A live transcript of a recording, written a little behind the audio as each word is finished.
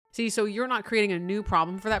See, so you're not creating a new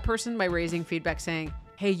problem for that person by raising feedback saying,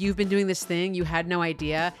 hey, you've been doing this thing. You had no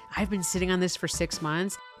idea. I've been sitting on this for 6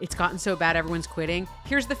 months. It's gotten so bad, everyone's quitting.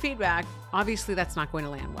 Here's the feedback. Obviously, that's not going to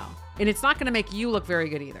land well. And it's not going to make you look very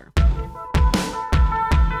good either.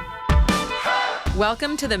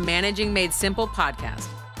 Welcome to the Managing Made Simple podcast,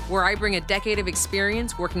 where I bring a decade of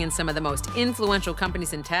experience working in some of the most influential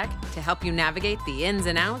companies in tech to help you navigate the ins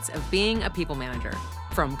and outs of being a people manager.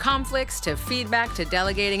 From conflicts to feedback to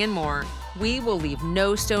delegating and more, we will leave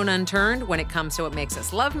no stone unturned when it comes to what makes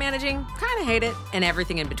us love managing, kind of hate it, and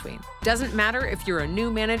everything in between. Doesn't matter if you're a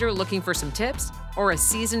new manager looking for some tips or a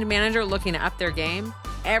seasoned manager looking to up their game,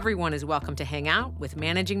 everyone is welcome to hang out with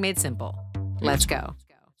Managing Made Simple. Let's go.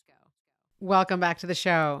 Welcome back to the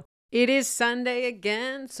show. It is Sunday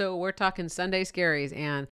again, so we're talking Sunday Scaries.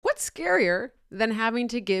 And what's scarier than having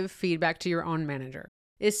to give feedback to your own manager,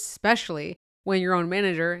 especially when your own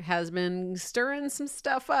manager has been stirring some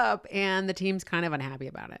stuff up and the team's kind of unhappy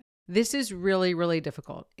about it. This is really, really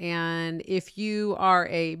difficult. And if you are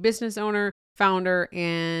a business owner, founder,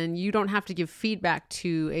 and you don't have to give feedback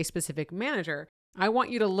to a specific manager, I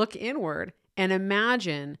want you to look inward and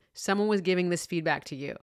imagine someone was giving this feedback to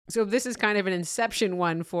you. So this is kind of an inception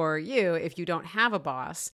one for you if you don't have a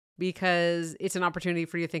boss, because it's an opportunity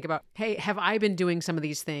for you to think about, hey, have I been doing some of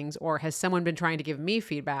these things, or has someone been trying to give me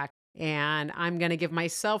feedback? And I'm going to give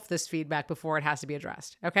myself this feedback before it has to be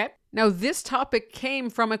addressed. Okay. Now, this topic came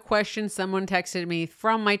from a question someone texted me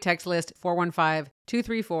from my text list,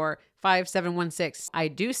 415-234-5716. I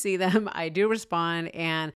do see them. I do respond,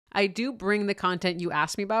 and I do bring the content you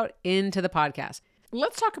asked me about into the podcast.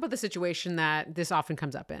 Let's talk about the situation that this often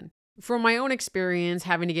comes up in. From my own experience,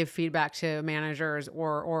 having to give feedback to managers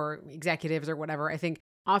or executives or whatever, I think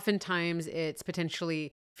oftentimes it's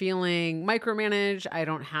potentially feeling micromanaged. I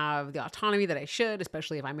don't have the autonomy that I should,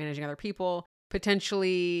 especially if I'm managing other people.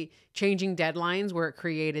 Potentially changing deadlines where it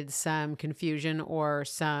created some confusion or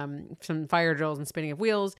some fire drills and spinning of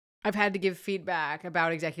wheels. I've had to give feedback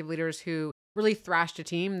about executive leaders who really thrashed a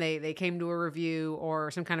team. They came to a review or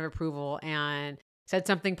some kind of approval and said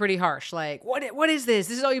something pretty harsh, like, what is this?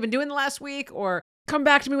 This is all you've been doing the last week? Or come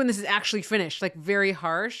back to me when this is actually finished, like very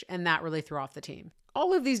harsh. And that really threw off the team.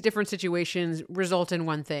 All of these different situations result in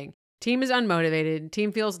one thing. Team is unmotivated,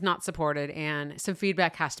 team feels not supported, and some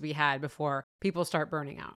feedback has to be had before people start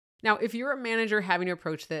burning out. Now, if you're a manager having to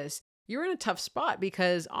approach this, you're in a tough spot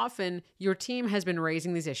because often your team has been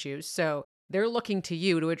raising these issues. So they're looking to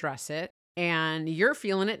you to address it, and you're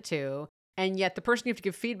feeling it too. And yet the person you have to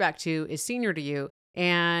give feedback to is senior to you.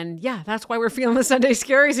 And yeah, that's why we're feeling the Sunday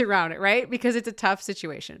Scaries around it, right? Because it's a tough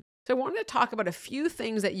situation. So I wanted to talk about a few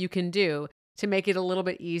things that you can do to make it a little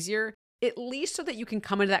bit easier, at least so that you can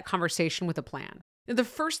come into that conversation with a plan. Now, the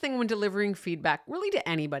first thing when delivering feedback, really to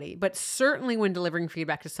anybody, but certainly when delivering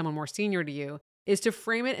feedback to someone more senior to you, is to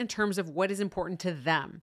frame it in terms of what is important to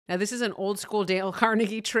them. Now, this is an old school Dale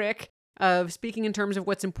Carnegie trick of speaking in terms of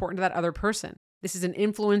what's important to that other person. This is an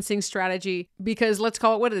influencing strategy because, let's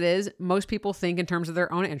call it what it is, most people think in terms of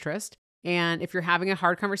their own interest. And if you're having a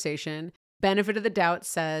hard conversation, benefit of the doubt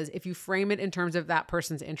says if you frame it in terms of that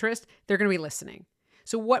person's interest, they're going to be listening.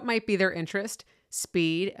 So what might be their interest?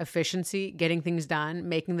 Speed, efficiency, getting things done,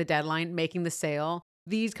 making the deadline, making the sale.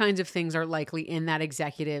 These kinds of things are likely in that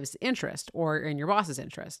executive's interest or in your boss's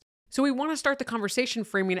interest. So we want to start the conversation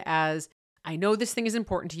framing it as, I know this thing is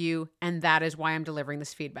important to you, and that is why I'm delivering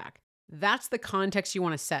this feedback. That's the context you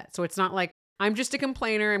want to set. So it's not like, I'm just a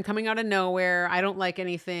complainer, I'm coming out of nowhere, I don't like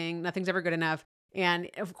anything, nothing's ever good enough. And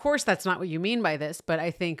of course, that's not what you mean by this, but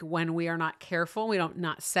I think when we are not careful, we don't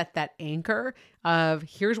not set that anchor of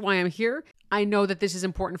here's why I'm here. I know that this is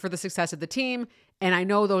important for the success of the team, and I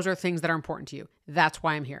know those are things that are important to you. That's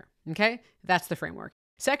why I'm here. Okay? That's the framework.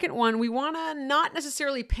 Second one, we want to not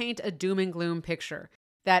necessarily paint a doom and gloom picture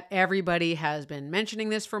that everybody has been mentioning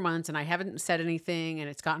this for months and I haven't said anything and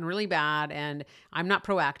it's gotten really bad and I'm not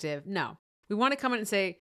proactive. No, we want to come in and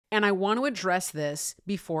say, and I want to address this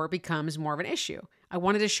before it becomes more of an issue. I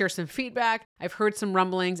wanted to share some feedback. I've heard some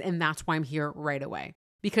rumblings, and that's why I'm here right away.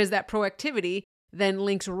 Because that proactivity then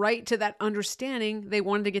links right to that understanding they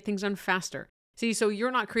wanted to get things done faster. See, so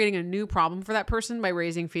you're not creating a new problem for that person by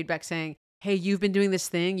raising feedback saying, hey, you've been doing this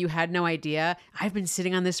thing. You had no idea. I've been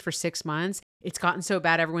sitting on this for 6 months. It's gotten so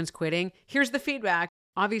bad, everyone's quitting. Here's the feedback.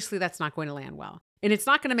 Obviously, that's not going to land well. And it's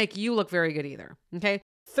not going to make you look very good either. Okay?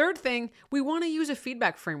 Third thing, we want to use a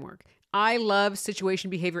feedback framework. I love situation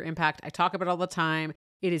behavior impact. I talk about it all the time.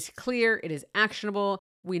 It is clear. It is actionable.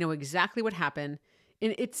 We know exactly what happened.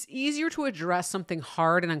 And it's easier to address something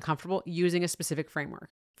hard and uncomfortable using a specific framework.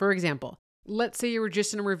 For example, Let's say you were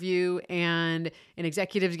just in a review and an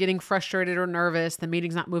executive's getting frustrated or nervous. The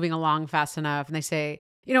meeting's not moving along fast enough. And they say,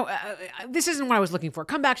 this isn't what I was looking for.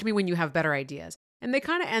 Come back to me when you have better ideas. And they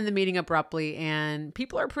kind of end the meeting abruptly, and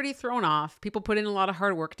people are pretty thrown off. People put in a lot of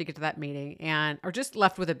hard work to get to that meeting and are just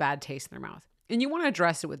left with a bad taste in their mouth. And you want to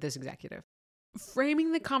address it with this executive.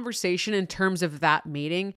 Framing the conversation in terms of that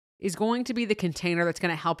meeting is going to be the container that's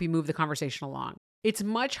going to help you move the conversation along. It's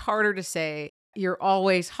much harder to say you're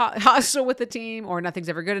always hostile with the team or nothing's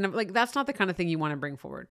ever good enough. Like, that's not the kind of thing you want to bring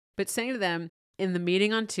forward. But saying to them in the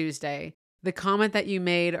meeting on Tuesday, the comment that you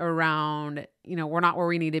made around, we're not where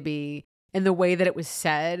we need to be, and the way that it was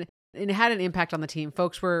said, and it had an impact on the team.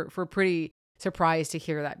 Folks were pretty surprised to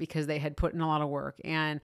hear that because they had put in a lot of work.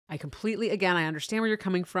 And I understand where you're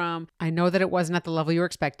coming from. I know that it wasn't at the level you were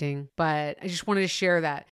expecting, but I just wanted to share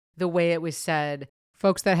that the way it was said,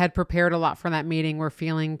 folks that had prepared a lot for that meeting were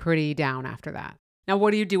feeling pretty down after that. Now,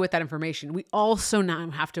 what do you do with that information? We also now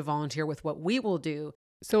have to volunteer with what we will do.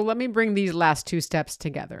 So let me bring these last two steps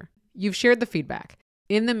together. You've shared the feedback.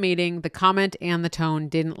 In the meeting, the comment and the tone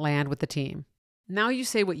didn't land with the team. Now you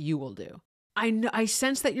say what you will do. I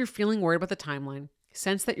sense that you're feeling worried about the timeline,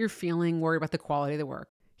 sense that you're feeling worried about the quality of the work.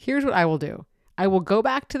 Here's what I will do. I will go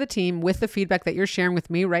back to the team with the feedback that you're sharing with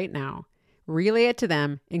me right now, relay it to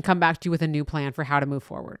them, and come back to you with a new plan for how to move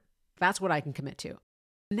forward. That's what I can commit to.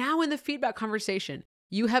 Now in the feedback conversation,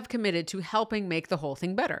 you have committed to helping make the whole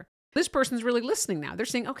thing better. This person's really listening now. They're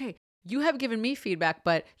saying, okay, you have given me feedback,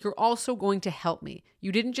 but you're also going to help me.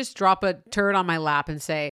 You didn't just drop a turd on my lap and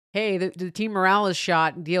say, hey, the team morale is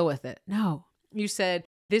shot, deal with it. No, you said,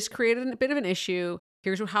 this created a bit of an issue.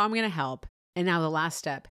 Here's how I'm going to help. And now the last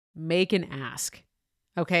step, make an ask.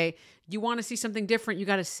 Okay. You want to see something different. You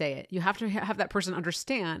got to say it. You have to have that person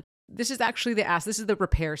understand this is actually the ask. This is the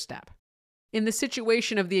repair step. In the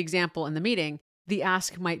situation of the example in the meeting, the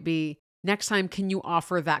ask might be, next time, can you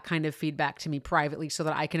offer that kind of feedback to me privately so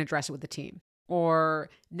that I can address it with the team? Or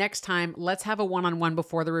next time, let's have a one-on-one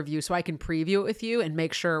before the review so I can preview it with you and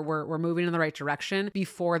make sure we're moving in the right direction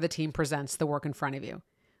before the team presents the work in front of you.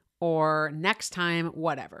 Or next time,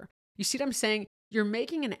 whatever. You see what I'm saying? You're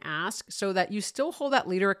making an ask so that you still hold that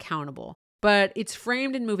leader accountable, but it's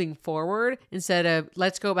framed in moving forward instead of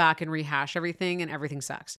let's go back and rehash everything and everything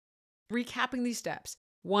sucks. Recapping these steps.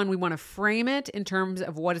 1, we want to frame it in terms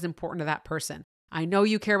of what is important to that person. I know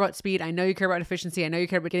you care about speed. I know you care about efficiency. I know you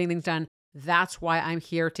care about getting things done. That's why I'm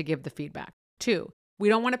here to give the feedback. 2, we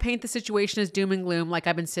don't want to paint the situation as doom and gloom like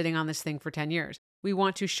I've been sitting on this thing for 10 years. We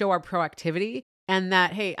want to show our proactivity and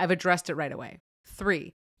that, hey, I've addressed it right away.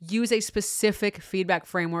 3, use a specific feedback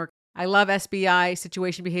framework. I love SBI,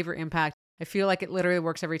 situation, behavior, impact. I feel like it literally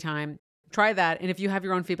works every time. Try that. And if you have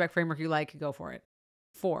your own feedback framework you like, go for it.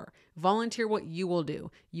 4, volunteer what you will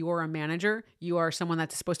do. You are a manager. You are someone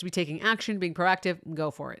that's supposed to be taking action, being proactive.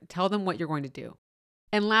 Go for it. Tell them what you're going to do.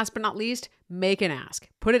 And last but not least, make an ask.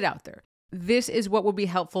 Put it out there. This is what will be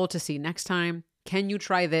helpful to see next time. Can you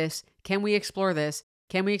try this? Can we explore this?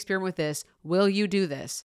 Can we experiment with this? Will you do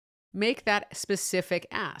this? Make that specific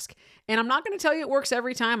ask. And I'm not going to tell you it works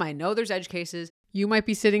every time. I know there's edge cases. You might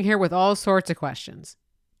be sitting here with all sorts of questions.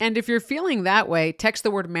 And if you're feeling that way, text the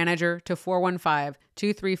word manager to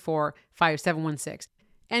 415-234-5716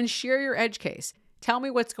 and share your edge case. Tell me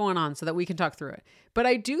what's going on so that we can talk through it. But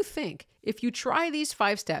I do think if you try these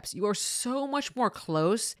 5 steps, you are so much more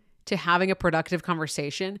close to having a productive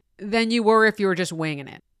conversation than you were if you were just winging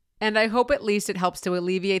it. And I hope at least it helps to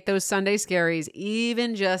alleviate those Sunday scaries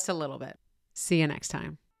even just a little bit. See you next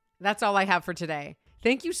time. That's all I have for today.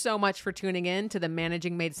 Thank you so much for tuning in to the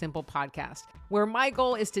Managing Made Simple podcast, where my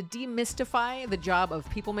goal is to demystify the job of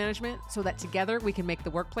people management so that together we can make the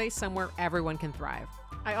workplace somewhere everyone can thrive.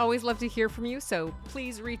 I always love to hear from you, so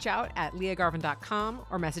please reach out at leahgarvin.com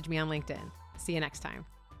or message me on LinkedIn. See you next time.